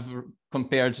stuff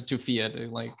compared to fiat.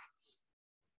 Like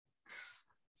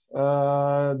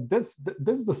that's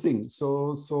the thing.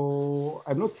 So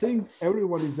I'm not saying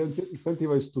everyone is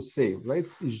incentivized to save, right?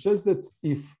 It's just that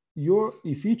if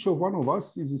each of one of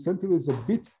us is incentivized a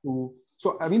bit to.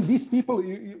 So, I mean, these people,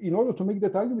 in order to make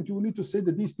that argument, you will need to say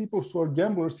that these people who are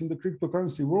gamblers in the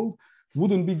cryptocurrency world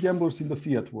wouldn't be gamblers in the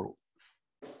fiat world.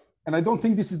 And I don't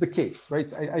think this is the case,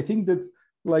 right? I think that,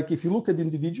 like, if you look at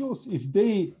individuals, if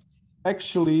they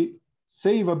actually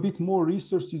save a bit more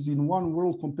resources in one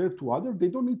world compared to other, they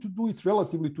don't need to do it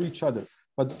relatively to each other,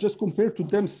 but just compared to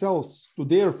themselves, to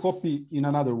their copy in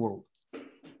another world.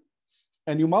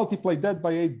 And you multiply that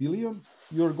by 8 billion,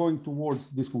 you're going towards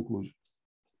this conclusion.